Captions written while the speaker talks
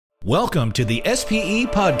Welcome to the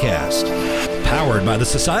SPE Podcast, powered by the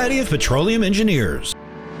Society of Petroleum Engineers.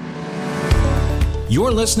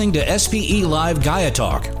 You're listening to SPE Live Gaia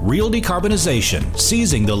Talk, Real Decarbonization,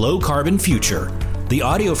 Seizing the Low Carbon Future. The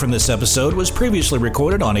audio from this episode was previously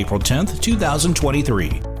recorded on April 10th,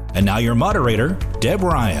 2023. And now your moderator, Deb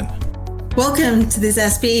Ryan. Welcome to this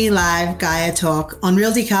SPE Live Gaia Talk on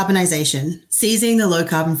Real Decarbonization, Seizing the Low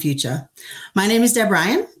Carbon Future. My name is Deb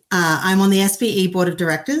Ryan. I'm on the SPE Board of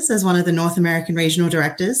Directors as one of the North American Regional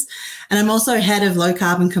Directors, and I'm also Head of Low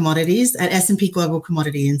Carbon Commodities at S&P Global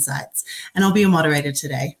Commodity Insights, and I'll be your moderator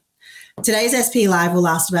today. Today's SPE Live will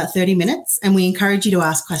last about 30 minutes, and we encourage you to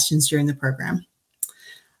ask questions during the program.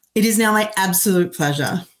 It is now my absolute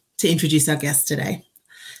pleasure to introduce our guest today.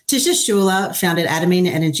 Tisha Schuller founded Adamantine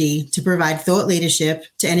Energy to provide thought leadership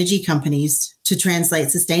to energy companies to translate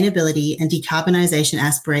sustainability and decarbonization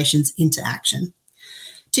aspirations into action.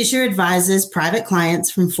 Tisha advises private clients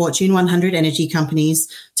from Fortune 100 energy companies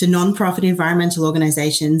to nonprofit environmental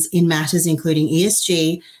organizations in matters including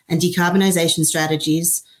ESG and decarbonization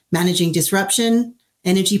strategies, managing disruption,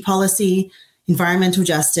 energy policy, environmental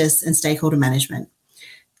justice, and stakeholder management.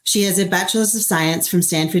 She has a Bachelor's of Science from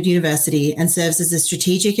Stanford University and serves as a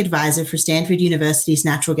strategic advisor for Stanford University's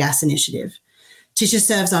Natural Gas Initiative. Tisha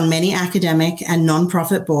serves on many academic and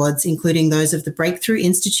nonprofit boards, including those of the Breakthrough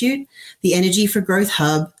Institute, the Energy for Growth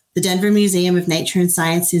Hub, the Denver Museum of Nature and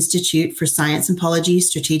Science Institute for Science and Ecology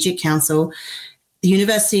Strategic Council, the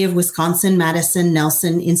University of Wisconsin-Madison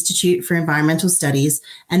Nelson Institute for Environmental Studies,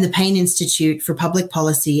 and the Payne Institute for Public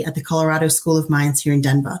Policy at the Colorado School of Mines here in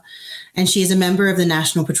Denver. And she is a member of the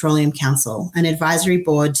National Petroleum Council, an advisory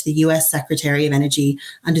board to the U.S. Secretary of Energy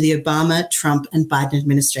under the Obama, Trump, and Biden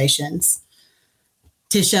administrations.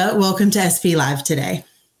 Tisha, welcome to SPE Live today.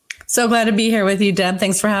 So glad to be here with you, Deb.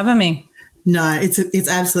 Thanks for having me. No, it's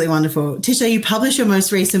absolutely wonderful. Tisha, you published your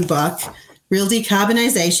most recent book, Real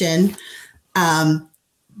Decarbonization, how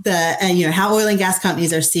oil and gas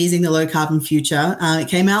companies are seizing the low carbon future. It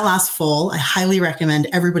came out last fall. I highly recommend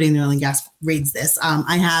everybody in the oil and gas reads this.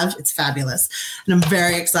 I have. It's fabulous. And I'm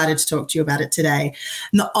very excited to talk to you about it today.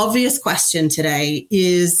 And the obvious question today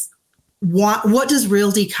is, what does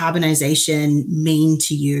real decarbonization mean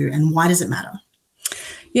to you, and why does it matter?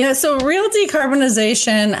 Yeah, so real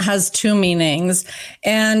decarbonization has two meanings.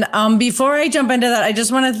 And before I jump into that, I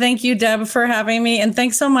just want to thank you, Deb, for having me. And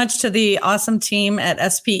thanks so much to the awesome team at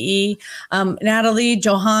SPE. Natalie,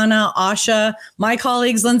 Johanna, Asha, my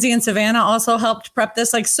colleagues, Lindsay and Savannah also helped prep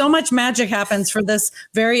this. Like, so much magic happens for this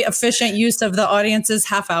very efficient use of the audience's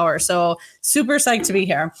half hour. So super psyched to be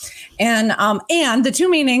here. And the two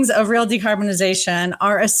meanings of real decarbonization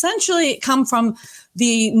are essentially come from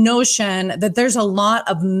the notion that there's a lot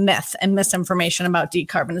of myth and misinformation about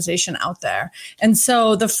decarbonization out there. And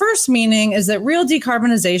so the first meaning is that real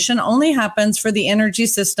decarbonization only happens for the energy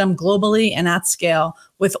system globally and at scale,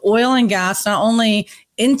 with oil and gas not only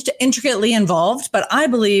intricately involved, but I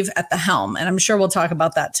believe at the helm. And I'm sure we'll talk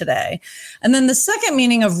about that today. And then the second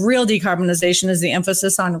meaning of real decarbonization is the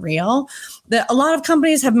emphasis on real. That a lot of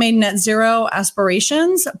companies have made net zero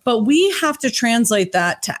aspirations, but we have to translate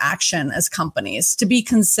that to action as companies to be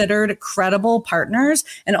considered credible partners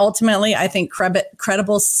and ultimately, I think,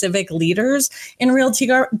 credible civic leaders in real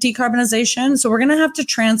decarbonization. So we're going to have to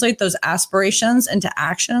translate those aspirations into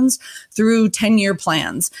actions through 10-year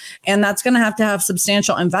plans. And that's going to have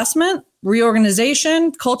substantial investment,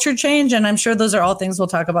 reorganization, culture change, and I'm sure those are all things we'll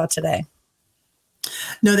talk about today.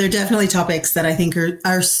 No, they're definitely topics that I think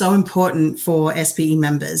are so important for SPE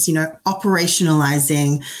members. You know,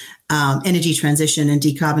 operationalizing energy transition and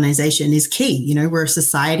decarbonization is key. You know, we're a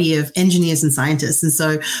society of engineers and scientists. And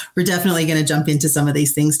so we're definitely going to jump into some of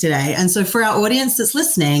these things today. And so for our audience that's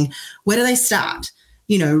listening, where do they start?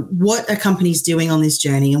 You know, what are companies doing on this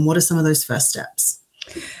journey, and what are some of those first steps?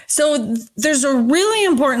 So there's a really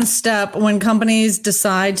important step when companies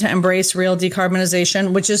decide to embrace real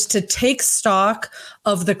decarbonization, which is to take stock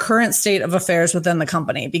of the current state of affairs within the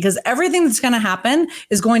company, because everything that's going to happen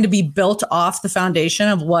is going to be built off the foundation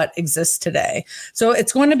of what exists today. So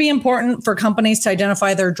it's going to be important for companies to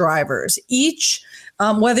identify their drivers. Each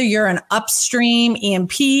whether you're an upstream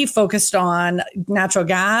E&P focused on natural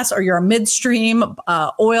gas, or you're a midstream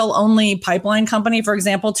oil-only pipeline company, for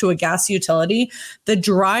example, to a gas utility, the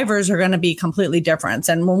drivers are going to be completely different.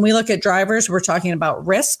 And when we look at drivers, we're talking about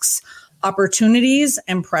risks, opportunities,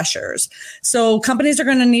 and pressures. So companies are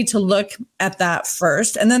going to need to look at that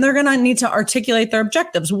first, and then they're going to need to articulate their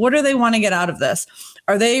objectives. What do they want to get out of this?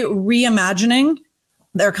 Are they reimagining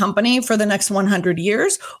their company for the next 100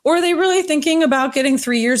 years? Or are they really thinking about getting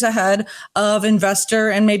 3 years ahead of investor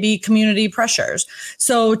and maybe community pressures?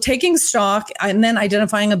 So taking stock and then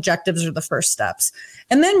identifying objectives are the first steps.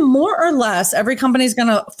 And then more or less, every company is going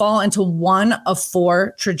to fall into one of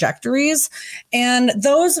 4 trajectories. And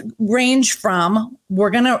those range from, we're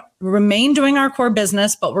going to remain doing our core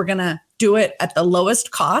business, but we're going to do it at the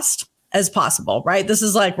lowest cost as possible, right? This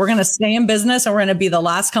is like, we're going to stay in business and we're going to be the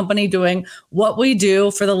last company doing what we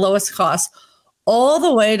do for the lowest cost, all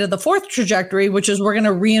the way to the 4th trajectory, which is we're going to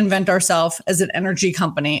reinvent ourselves as an energy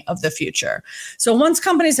company of the future. So once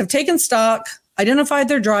companies have taken stock, identified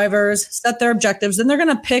their drivers, set their objectives, then they're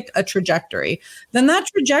going to pick a trajectory. Then that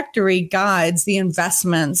trajectory guides the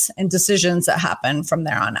investments and decisions that happen from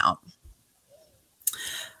there on out.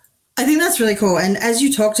 I think that's really cool. And as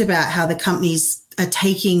you talked about how the companies are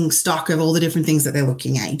taking stock of all the different things that they're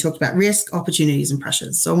looking at, you talked about risk, opportunities, and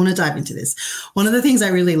pressures. So I want to dive into this. One of the things I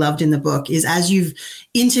really loved in the book is, as you've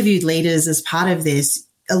interviewed leaders as part of this,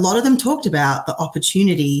 a lot of them talked about the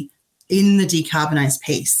opportunity in the decarbonized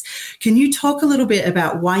piece. Can you talk a little bit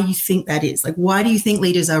about why you think that is? Like, why do you think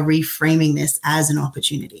leaders are reframing this as an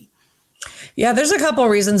opportunity? Yeah, there's a couple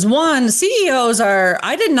of reasons. One, CEOs are,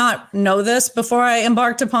 I did not know this before I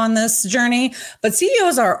embarked upon this journey, but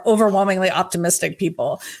CEOs are overwhelmingly optimistic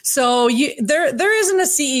people. So there isn't a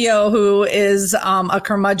CEO who is a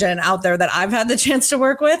curmudgeon out there that I've had the chance to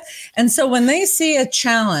work with. And so when they see a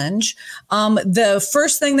challenge, the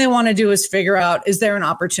first thing they want to do is figure out, is there an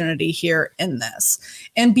opportunity here in this?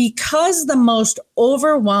 And because the most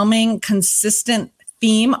overwhelming, consistent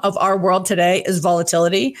theme of our world today is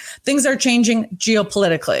volatility, things are changing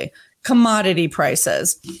geopolitically, commodity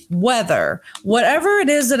prices, weather, whatever it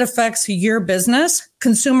is that affects your business,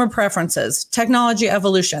 consumer preferences, technology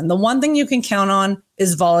evolution. The one thing you can count on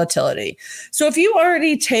is volatility. So if you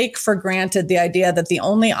already take for granted the idea that the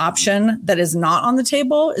only option that is not on the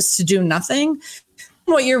table is to do nothing,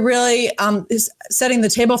 what you're really is setting the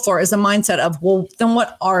table for is a mindset of, well, then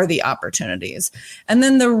what are the opportunities? And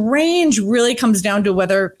then the range really comes down to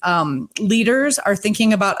whether leaders are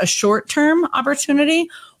thinking about a short-term opportunity,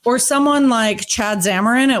 or someone like Chad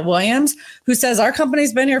Zamarin at Williams, who says, our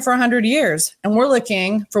company's been here for 100 years and we're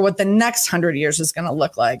looking for what the next 100 years is going to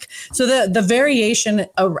look like. So the variation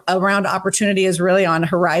around opportunity is really on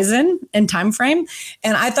horizon and time frame.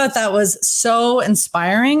 And I thought that was so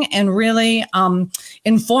inspiring and really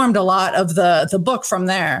informed a lot of the book from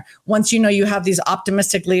there. Once you have these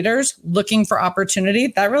optimistic leaders looking for opportunity,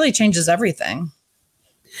 that really changes everything.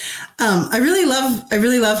 I really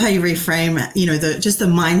love how you reframe, just the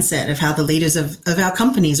mindset of how the leaders of our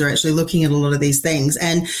companies are actually looking at a lot of these things.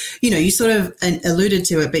 And, you sort of alluded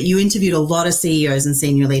to it, but you interviewed a lot of CEOs and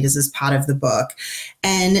senior leaders as part of the book.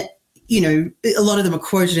 And, a lot of them are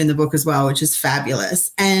quoted in the book as well, which is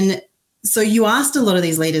fabulous. And so you asked a lot of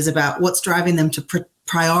these leaders about what's driving them to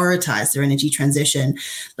prioritize their energy transition.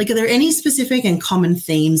 Like, are there any specific and common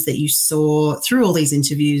themes that you saw through all these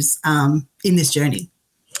interviews in this journey?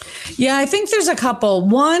 Yeah, I think there's a couple.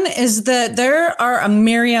 One is that there are a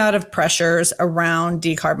myriad of pressures around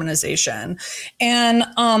decarbonization. And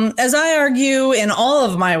as I argue in all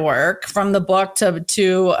of my work, from the book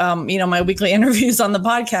to my weekly interviews on the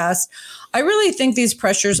podcast, I really think these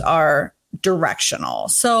pressures are directional.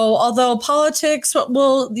 So although politics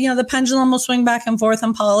will, the pendulum will swing back and forth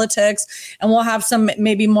in politics, and we'll have some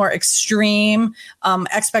maybe more extreme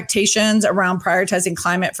expectations around prioritizing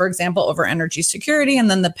climate, for example, over energy security, and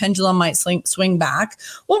then the pendulum might swing back.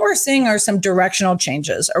 What we're seeing are some directional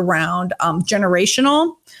changes around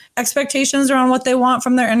generational expectations around what they want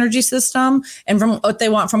from their energy system and from what they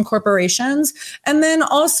want from corporations. And then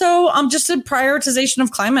also just a prioritization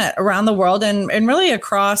of climate around the world and really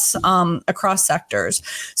across sectors.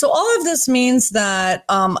 So all of this means that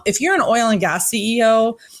if you're an oil and gas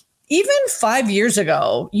CEO, even 5 years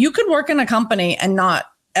ago, you could work in a company and not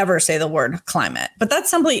ever say the word climate, but that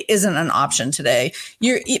simply isn't an option today.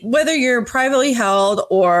 Whether you're privately held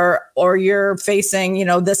or you're facing,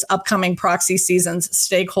 this upcoming proxy season's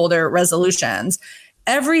stakeholder resolutions,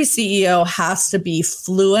 every CEO has to be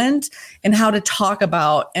fluent in how to talk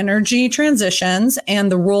about energy transitions and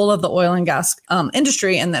the role of the oil and gas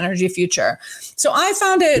industry in the energy future. So I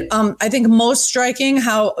found it, I think, most striking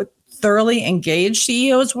how thoroughly engaged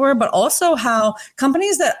CEOs were, but also how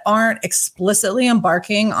companies that aren't explicitly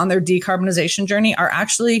embarking on their decarbonization journey are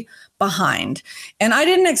actually behind. And I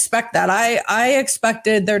didn't expect that. I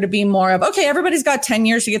expected there to be more of, okay, everybody's got 10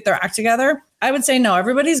 years to get their act together. I would say no.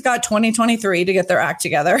 Everybody's got 2023 to get their act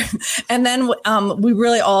together. And then we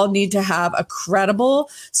really all need to have a credible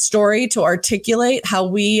story to articulate how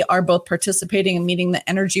we are both participating in meeting the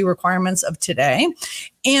energy requirements of today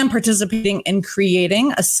and participating in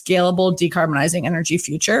creating a scalable, decarbonizing energy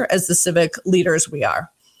future as the civic leaders we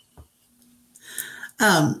are.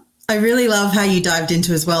 I really love how you dived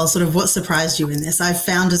into as well, sort of what surprised you in this. I've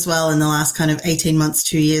found as well in the last kind of 18 months,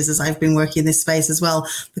 2 years, as I've been working in this space as well,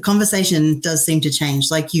 the conversation does seem to change.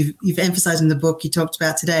 Like you've emphasized in the book you talked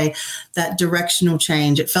about today, that directional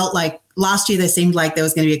change. It felt like last year there seemed like there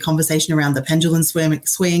was going to be a conversation around the pendulum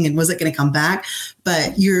swing and was it going to come back?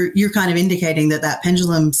 But you're kind of indicating that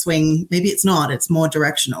pendulum swing, maybe it's not, it's more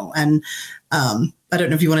directional. And I don't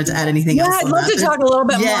know if you wanted to add anything else. I'd love to talk a little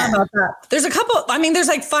bit more about that. There's a couple, there's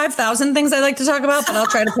like 5,000 things I'd like to talk about, but I'll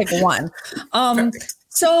try to pick one.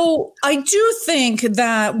 So I do think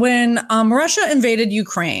that when Russia invaded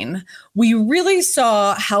Ukraine, we really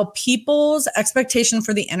saw how people's expectation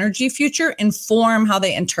for the energy future inform how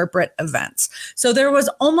they interpret events. So there was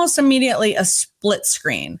almost immediately a split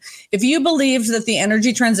screen. If you believed that the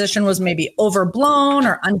energy transition was maybe overblown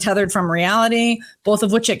or untethered from reality, both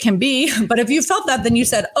of which it can be, but if you felt that, then you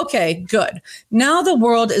said, okay, good. Now the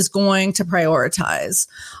world is going to prioritize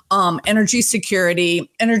energy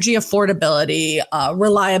security, energy affordability,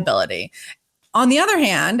 reliability. On the other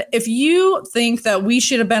hand, if you think that we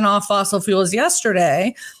should have been off fossil fuels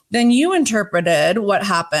yesterday, then you interpreted what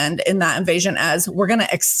happened in that invasion as we're going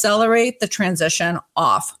to accelerate the transition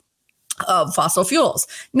off of fossil fuels.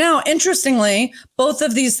 Now, interestingly, both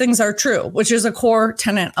of these things are true, which is a core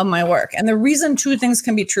tenet of my work. And the reason two things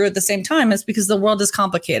can be true at the same time is because the world is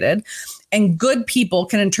complicated and good people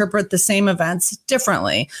can interpret the same events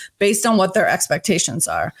differently based on what their expectations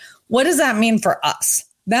are. What does that mean for us?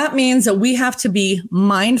 That means that we have to be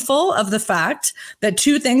mindful of the fact that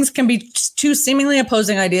two seemingly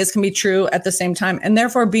opposing ideas can be true at the same time, and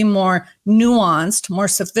therefore be more nuanced, more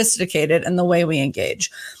sophisticated in the way we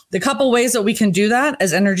engage. The couple ways that we can do that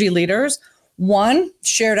as energy leaders: one,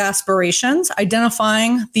 shared aspirations,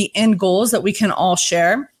 identifying the end goals that we can all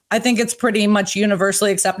share. I think it's pretty much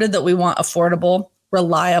universally accepted that we want affordable,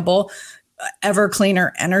 reliable, ever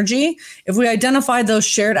cleaner energy. If we identify those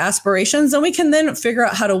shared aspirations, then we can then figure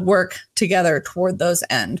out how to work together toward those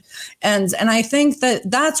ends. And I think that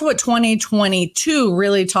that's what 2022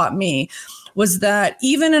 really taught me, was that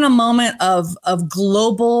even in a moment of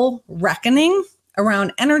global reckoning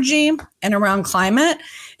around energy and around climate,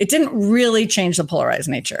 it didn't really change the polarized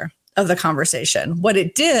nature of the conversation. What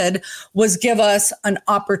it did was give us an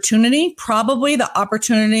opportunity, probably the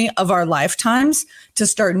opportunity of our lifetimes, to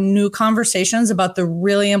start new conversations about the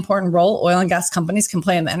really important role oil and gas companies can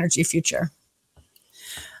play in the energy future.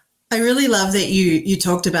 I really love that you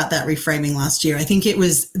talked about that reframing last year. I think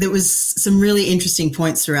there was some really interesting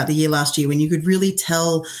points throughout the year last year when you could really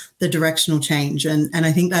tell the directional change. And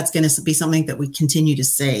I think that's going to be something that we continue to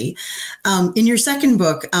see. In your second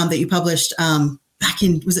book that you published, back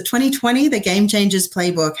in, was it 2020, The Game Changers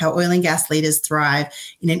Playbook, How Oil and Gas Leaders Thrive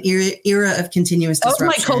in an Era of Continuous Disruption.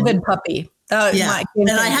 That was my COVID puppy.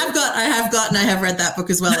 And I have read that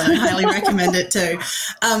book as well, and I highly recommend it too.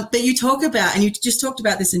 But you talk about, and you just talked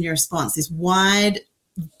about this in your response, this wide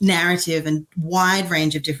narrative and wide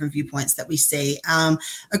range of different viewpoints that we see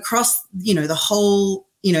across, the whole,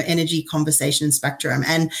 energy conversation spectrum.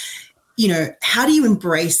 And how do you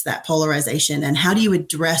embrace that polarization and how do you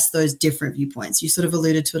address those different viewpoints? You sort of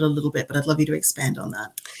alluded to it a little bit, but I'd love you to expand on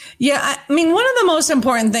that. Yeah, one of the most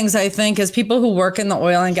important things I think as people who work in the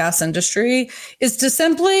oil and gas industry is to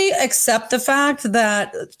simply accept the fact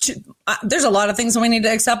that there's a lot of things that we need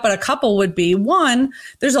to accept, but a couple would be, one,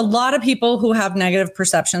 there's a lot of people who have negative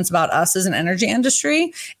perceptions about us as an energy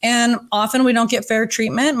industry, and often we don't get fair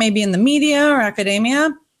treatment, maybe in the media or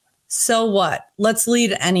academia. So what? Let's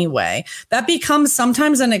lead anyway. That becomes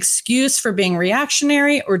sometimes an excuse for being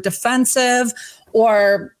reactionary or defensive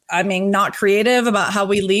or, not creative about how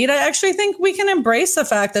we lead. I actually think we can embrace the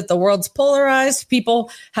fact that the world's polarized. People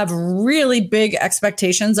have really big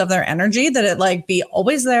expectations of their energy, that it be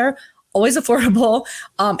always there, always affordable,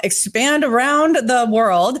 expand around the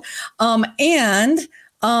world, and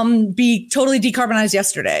be totally decarbonized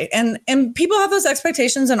yesterday. And people have those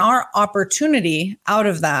expectations, and our opportunity out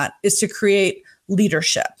of that is to create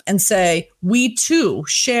leadership and say, we too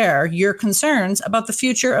share your concerns about the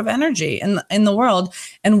future of energy in the world.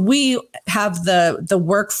 And we have the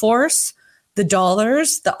workforce, the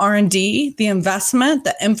dollars, the R&D, the investment,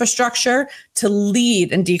 the infrastructure to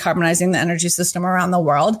lead in decarbonizing the energy system around the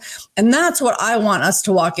world. And that's what I want us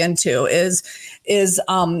to walk into is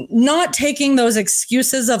not taking those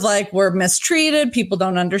excuses of like, we're mistreated, people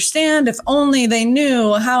don't understand, if only they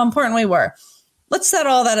knew how important we were. Let's set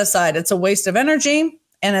all that aside. It's a waste of energy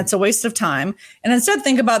and it's a waste of time. And instead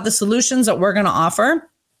think about the solutions that we're going to offer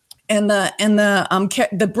and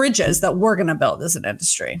the bridges that we're going to build as an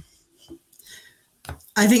industry.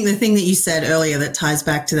 I think the thing that you said earlier that ties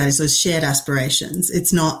back to that is those shared aspirations.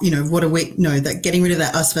 It's not, what do we know, that getting rid of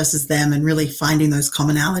that us versus them and really finding those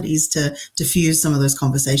commonalities to diffuse some of those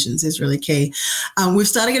conversations is really key. We've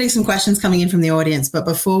started getting some questions coming in from the audience, but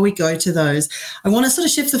before we go to those, I want to sort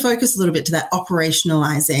of shift the focus a little bit to that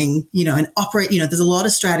operationalizing, and operate, there's a lot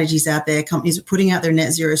of strategies out there. Companies are putting out their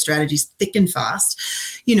net zero strategies thick and fast.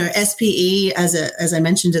 SPE, as I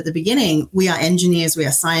mentioned at the beginning, we are engineers, we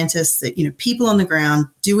are scientists, people on the ground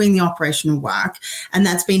doing the operational work. And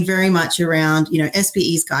that's been very much around,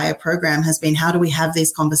 SPE's Gaia program has been, how do we have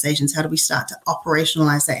these conversations? How do we start to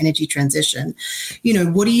operationalize that energy transition?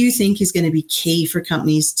 What do you think is going to be key for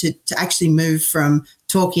companies to actually move from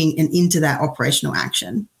talking and into that operational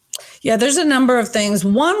action? Yeah, there's a number of things.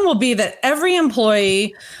 One will be that every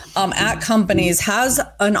employee at companies has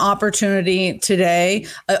an opportunity today.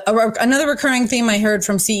 Another recurring theme I heard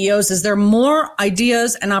from CEOs is there are more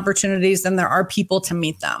ideas and opportunities than there are people to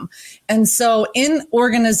meet them. And so in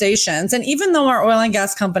organizations, and even though our oil and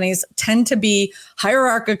gas companies tend to be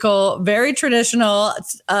hierarchical, very traditional,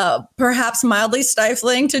 perhaps mildly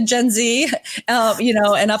stifling to Gen Z,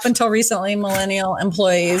 and up until recently, millennial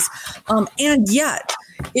employees, and yet,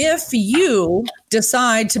 if you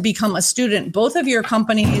decide to become a student, both of your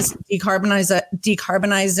company's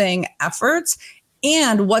decarbonizing efforts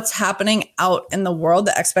and what's happening out in the world,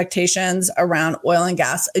 the expectations around oil and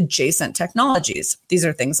gas adjacent technologies. These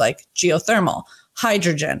are things like geothermal,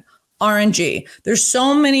 hydrogen, RNG. There's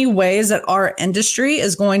so many ways that our industry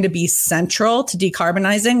is going to be central to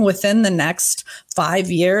decarbonizing within the next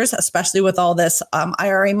 5 years, especially with all this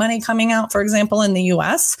IRA money coming out, for example, in the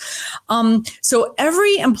US. So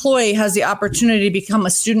every employee has the opportunity to become a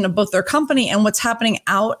student of both their company and what's happening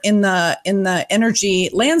out in the energy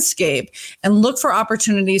landscape and look for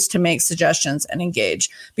opportunities to make suggestions and engage.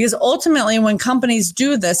 Because ultimately, when companies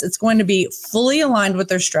do this, it's going to be fully aligned with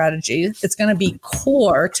their strategy. It's going to be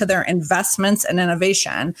core to their investments and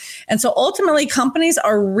innovation. And so ultimately, companies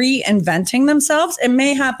are reinventing themselves. It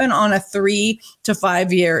may happen on a 3 to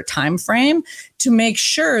 5 year time frame to make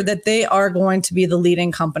sure that they are going to be the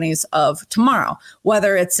leading companies of tomorrow,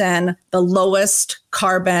 whether it's in the lowest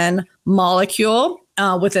carbon molecule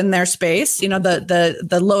within their space,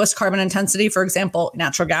 the lowest carbon intensity, for example,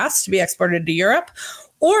 natural gas to be exported to Europe,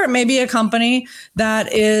 or it may be a company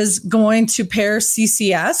that is going to pair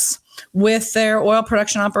CCS with their oil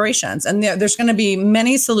production operations. And there's going to be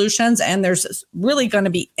many solutions, and there's really going to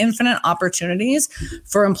be infinite opportunities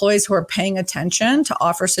for employees who are paying attention to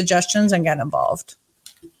offer suggestions and get involved.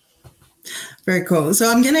 Very cool. So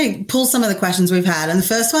I'm going to pull some of the questions we've had. And the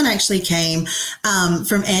first one actually came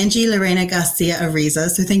from Angie Lorena Garcia Ariza.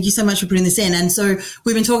 So thank you so much for putting this in. And so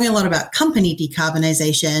we've been talking a lot about company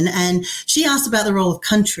decarbonization, and she asked about the role of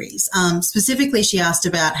countries. Specifically, she asked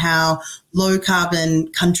about how low carbon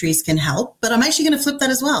countries can help, but I'm actually going to flip that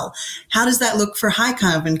as well. How does that look for high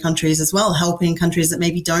carbon countries as well, helping countries that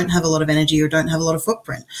maybe don't have a lot of energy or don't have a lot of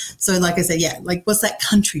footprint? So like I said, what's that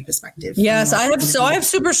country perspective? Yes, I have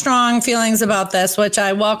super strong feelings about this, which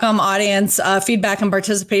I welcome audience feedback and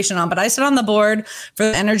participation on. But I sit on the board for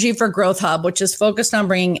the Energy for Growth Hub, which is focused on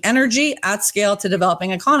bringing energy at scale to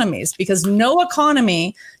developing economies, because no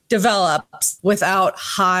economy develops without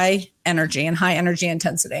high energy and high energy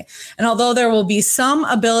intensity. And although there will be some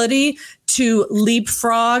ability to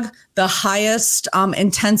leapfrog the highest carbon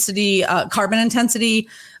intensity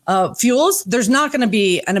fuels, there's not going to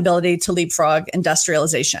be an ability to leapfrog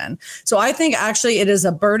industrialization. So I think actually it is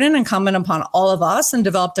a burden incumbent upon all of us in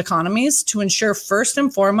developed economies to ensure first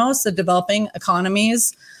and foremost that developing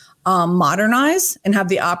economies modernize and have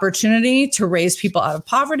the opportunity to raise people out of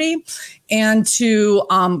poverty and to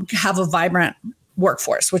have a vibrant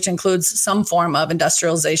workforce, which includes some form of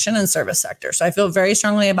industrialization and service sector. So I feel very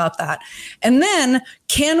strongly about that. And then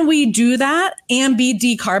can we do that and be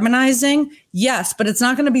decarbonizing? Yes, but it's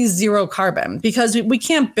not going to be zero carbon, because we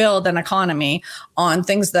can't build an economy on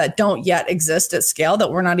things that don't yet exist at scale,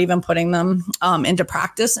 that we're not even putting them into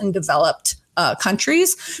practice in developed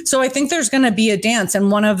countries. So I think there's going to be a dance.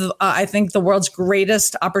 And one of, I think the world's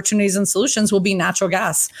greatest opportunities and solutions will be natural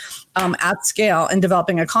gas at scale in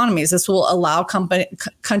developing economies. This will allow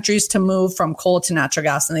countries to move from coal to natural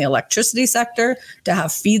gas in the electricity sector, to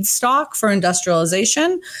have feedstock for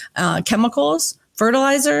industrialization, chemicals,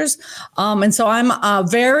 fertilizers. And so I'm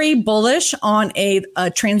very bullish on a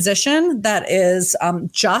transition that is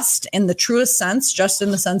just in the truest sense, just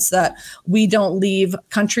in the sense that we don't leave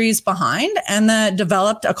countries behind, and that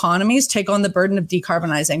developed economies take on the burden of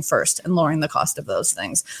decarbonizing first and lowering the cost of those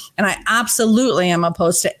things. And I absolutely am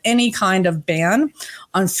opposed to any kind of ban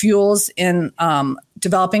on fuels in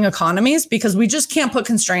developing economies, because we just can't put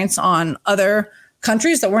constraints on other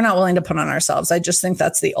countries that we're not willing to put on ourselves. I just think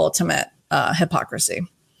that's the ultimate hypocrisy.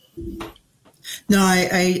 No,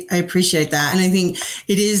 I appreciate that. And I think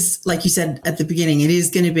it is, like you said at the beginning, it is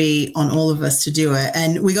going to be on all of us to do it.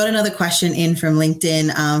 And we got another question in from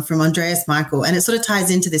LinkedIn from Andreas Michael, and it sort of ties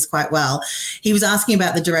into this quite well. He was asking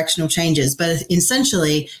about the directional changes, but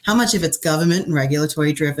essentially how much of it's government and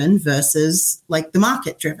regulatory driven versus like the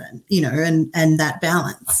market driven, and that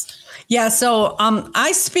balance. Yeah. So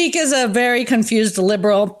I speak as a very confused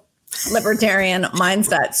libertarian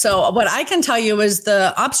mindset. So what I can tell you is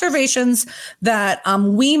the observations that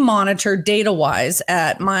we monitor data-wise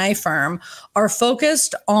at my firm are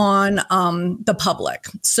focused on the public.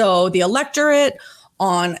 So the electorate,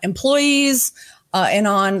 on employees, and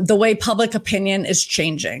on the way public opinion is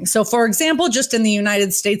changing. So for example, just in the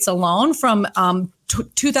United States alone, from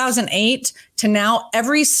 2008 to now,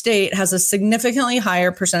 every state has a significantly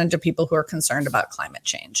higher percentage of people who are concerned about climate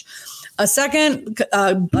change. A second,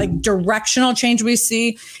 directional change we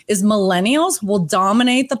see is millennials will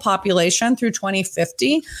dominate the population through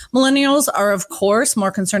 2050. Millennials are, of course,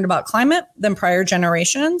 more concerned about climate than prior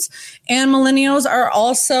generations. And millennials are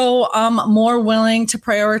also more willing to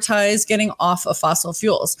prioritize getting off of fossil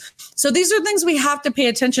fuels. So these are things we have to pay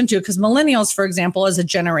attention to, because millennials, for example, is a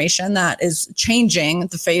generation that is changing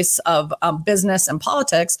the face of business and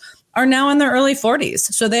politics, are now in their early 40s.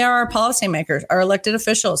 So they are our policymakers, our elected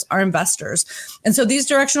officials, our investors. And so these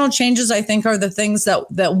directional changes, I think, are the things that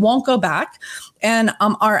won't go back and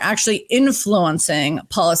are actually influencing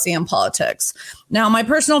policy and politics. Now, my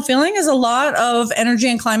personal feeling is a lot of energy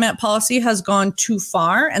and climate policy has gone too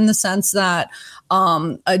far, in the sense that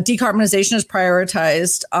decarbonization is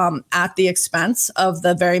prioritized at the expense of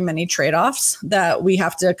the very many trade-offs that we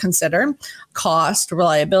have to consider: cost,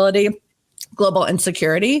 reliability, global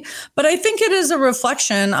insecurity. But I think it is a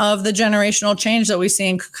reflection of the generational change that we see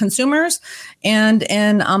in consumers and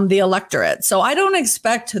in the electorate. So I don't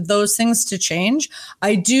expect those things to change.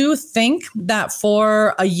 I do think that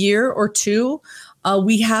for a year or two,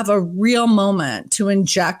 we have a real moment to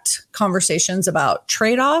inject conversations about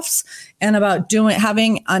trade-offs and about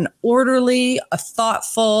having an orderly, a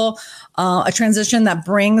thoughtful, a transition that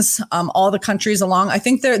brings all the countries along. I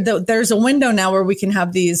think there's a window now where we can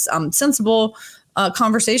have these sensible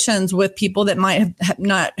conversations with people that might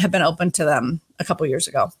not have been open to them a couple years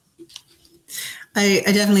ago. I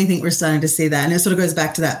definitely think we're starting to see that. And it sort of goes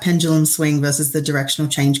back to that pendulum swing versus the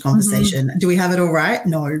directional change conversation. Mm-hmm. Do we have it all right?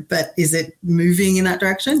 No. But is it moving in that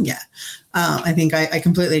direction? Yeah. I think I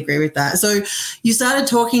completely agree with that. So you started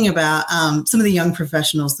talking about some of the young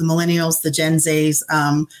professionals, the millennials, the Gen Zs.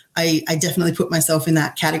 I definitely put myself in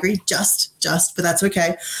that category, but that's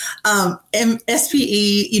okay.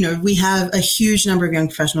 SPE, we have a huge number of young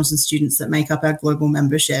professionals and students that make up our global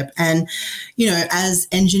membership. And, as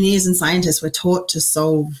engineers and scientists, we're taught to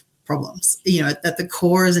solve problems, at the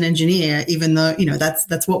core as an engineer, even though,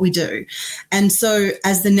 that's what we do. And so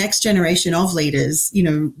as the next generation of leaders,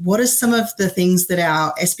 what are some of the things that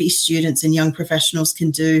our SPE students and young professionals can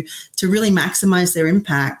do to really maximize their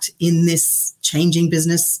impact in this changing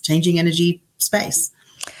business, changing energy space?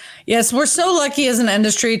 Yes, we're so lucky as an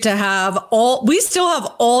industry to have we still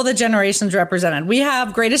have all the generations represented. We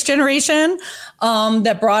have greatest generation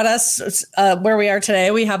that brought us where we are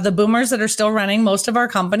today. We have the boomers that are still running most of our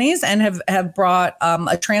companies and have brought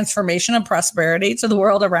a transformation of prosperity to the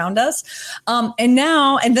world around us. And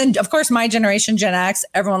then, of course, my generation, Gen X,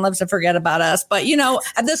 everyone loves to forget about us. But,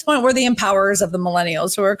 at this point, we're the empowerers of the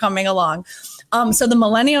millennials who are coming along. So the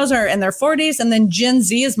millennials are in their 40s, and then Gen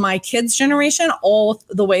Z is my kids' generation, all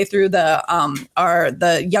the way through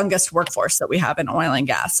the youngest workforce that we have in oil and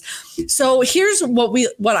gas. So here's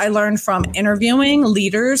what I learned from interviewing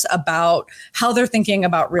leaders about how they're thinking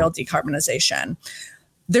about real decarbonization.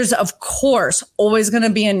 There's, of course, always going to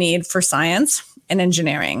be a need for science and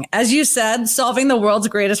engineering. As you said, solving the world's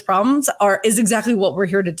greatest problems is exactly what we're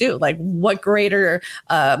here to do. Like, what greater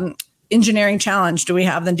engineering challenge do we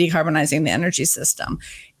have than decarbonizing the energy system?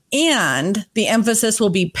 And the emphasis will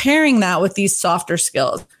be pairing that with these softer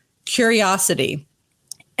skills: curiosity,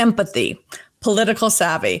 empathy, political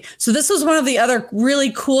savvy. So this was one of the other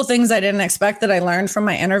really cool things I didn't expect that I learned from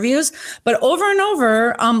my interviews. But over and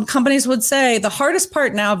over, companies would say the hardest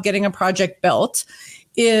part now of getting a project built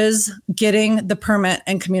is getting the permit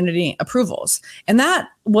and community approvals. And that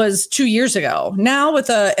was 2 years ago. Now, with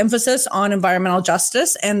an emphasis on environmental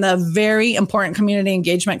justice and the very important community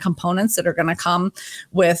engagement components that are going to come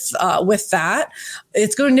with that,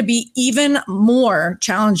 it's going to be even more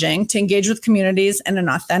challenging to engage with communities in an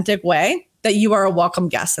authentic way, that you are a welcome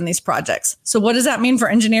guest in these projects. So what does that mean for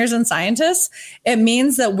engineers and scientists? It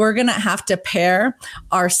means that we're going to have to pair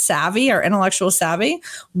our savvy, our intellectual savvy,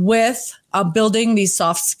 with building these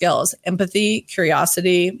soft skills: empathy,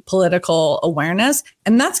 curiosity, political awareness.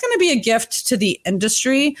 And that's going to be a gift to the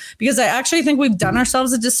industry, because I actually think we've done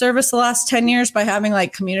ourselves a disservice the last 10 years by having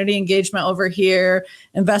like community engagement over here,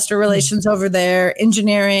 investor relations over there,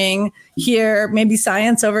 engineering here, maybe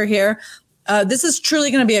science over here. This is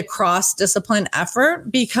truly going to be a cross-discipline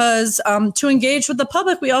effort, because to engage with the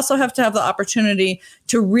public, we also have to have the opportunity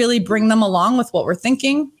to really bring them along with what we're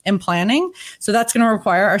thinking and planning. So that's going to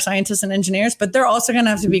require our scientists and engineers, but they're also going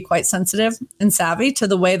to have to be quite sensitive and savvy to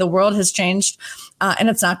the way the world has changed, and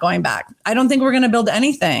it's not going back. I don't think we're going to build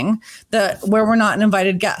anything where we're not an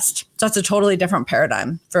invited guest. So that's a totally different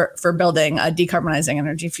paradigm for building a decarbonizing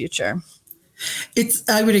energy future.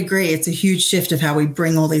 I would agree. It's a huge shift of how we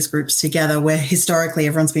bring all these groups together, where historically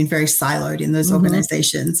everyone's been very siloed in those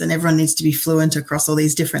organizations, and everyone needs to be fluent across all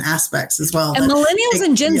these different aspects as well. And millennials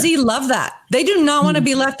and Gen Z love that. They do not want to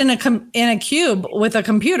be left in a cube with a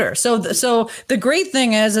computer. So the great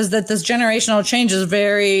thing is that this generational change is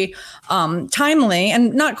very timely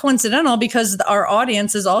and not coincidental, because our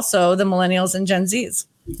audience is also the millennials and Gen Zs.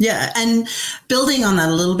 Yeah. And building on that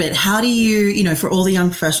a little bit, how do you, for all the young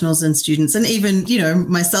professionals and students, and even,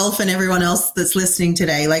 myself and everyone else that's listening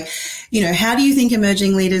today, how do you think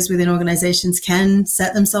emerging leaders within organizations can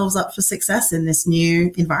set themselves up for success in this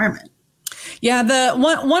new environment? Yeah, the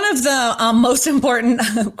one of the most important,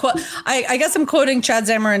 I guess I'm quoting Chad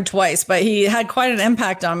Zamarin twice, but he had quite an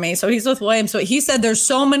impact on me. So he's with Williams. So he said, there's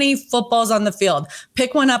so many footballs on the field.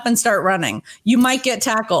 Pick one up and start running. You might get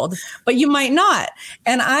tackled, but you might not.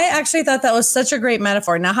 And I actually thought that was such a great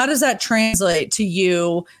metaphor. Now, how does that translate to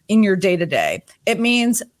you in your day-to-day? It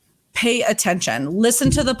means pay attention, listen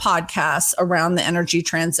to the podcasts around the energy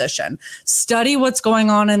transition, study what's going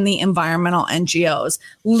on in the environmental NGOs,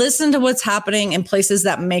 listen to what's happening in places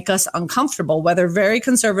that make us uncomfortable, whether very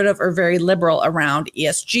conservative or very liberal, around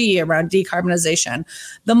ESG, around decarbonization.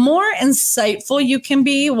 The more insightful you can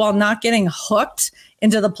be while not getting hooked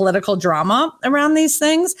into the political drama around these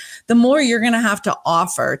things, the more you're going to have to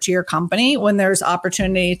offer to your company when there's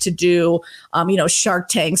opportunity to do, Shark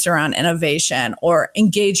Tanks around innovation, or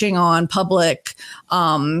engaging on public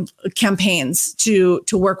campaigns to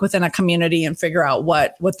work within a community and figure out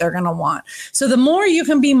what they're going to want. So the more you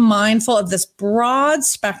can be mindful of this broad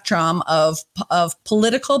spectrum of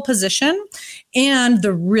political position and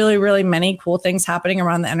the really, really many cool things happening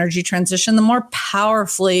around the energy transition, the more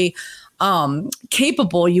powerfully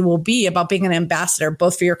capable you will be about being an ambassador,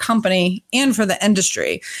 both for your company and for the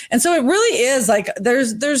industry. And so it really is like,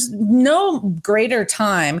 there's no greater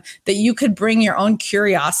time that you could bring your own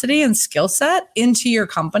curiosity and skill set into your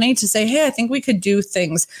company to say, hey, I think we could do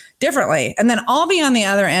things differently. And then I'll be on the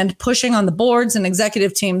other end pushing on the boards and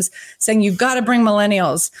executive teams saying, you've got to bring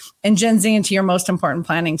millennials and Gen Z into your most important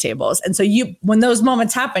planning tables. And so when those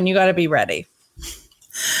moments happen, you got to be ready.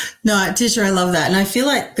 No, Tisha, I love that. And I feel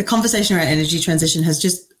like the conversation around energy transition has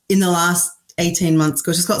just, in the last 18 months,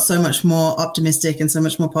 just got so much more optimistic and so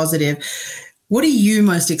much more positive. What are you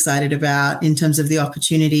most excited about in terms of the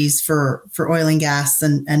opportunities for oil and gas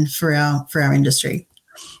and for our industry?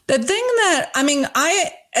 The thing that,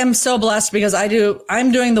 I am so blessed because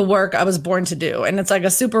I'm doing the work I was born to do. And it's like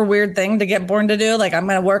a super weird thing to get born to do. Like, I'm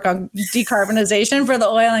going to work on decarbonization for the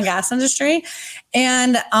oil and gas industry.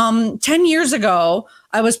 And 10 years ago,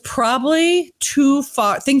 I was probably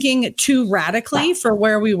thinking too radically for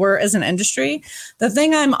where we were as an industry. The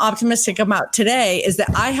thing I'm optimistic about today is that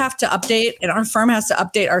I have to update, and our firm has to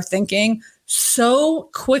update our thinking so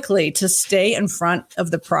quickly to stay in front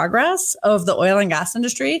of the progress of the oil and gas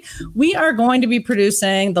industry. We are going to be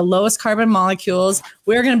producing the lowest carbon molecules.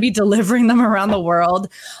 We're going to be delivering them around the world.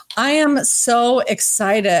 I am so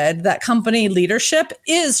excited that company leadership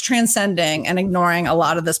is transcending and ignoring a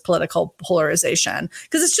lot of this political polarization,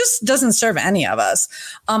 because it just doesn't serve any of us.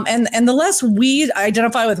 And the less we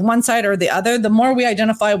identify with one side or the other, the more we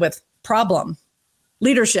identify with problem,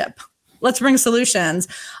 leadership, let's bring solutions,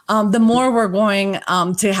 the more we're going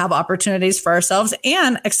to have opportunities for ourselves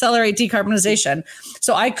and accelerate decarbonization.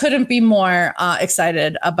 So I couldn't be more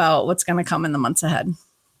excited about what's going to come in the months ahead.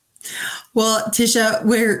 Well, Tisha,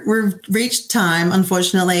 we've reached time,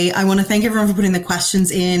 unfortunately. I want to thank everyone for putting the questions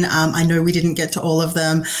in. I know we didn't get to all of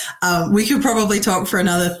them. We could probably talk for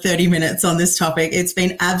another 30 minutes on this topic. It's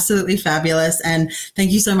been absolutely fabulous. And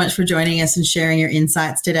thank you so much for joining us and sharing your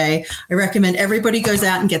insights today. I recommend everybody goes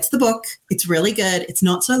out and gets the book. It's really good. It's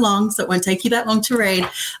not so long, so it won't take you that long to read.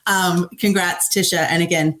 Congrats, Tisha. And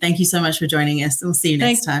again, thank you so much for joining us. We'll see you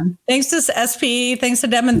next time. Thanks to SPE. Thanks to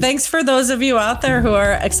Deb. And thanks for those of you out there who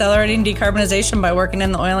are accelerating decarbonization by working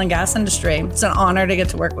in the oil and gas industry. It's an honor to get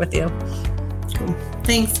to work with you. Cool.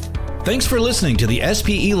 Thanks. Thanks for listening to the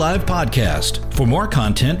SPE Live podcast. For more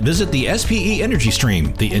content, visit the SPE Energy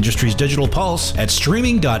Stream, the industry's digital pulse, at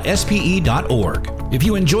streaming.spe.org. If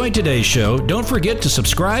you enjoyed today's show, don't forget to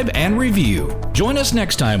subscribe and review. Join us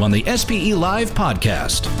next time on the SPE Live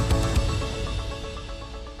podcast.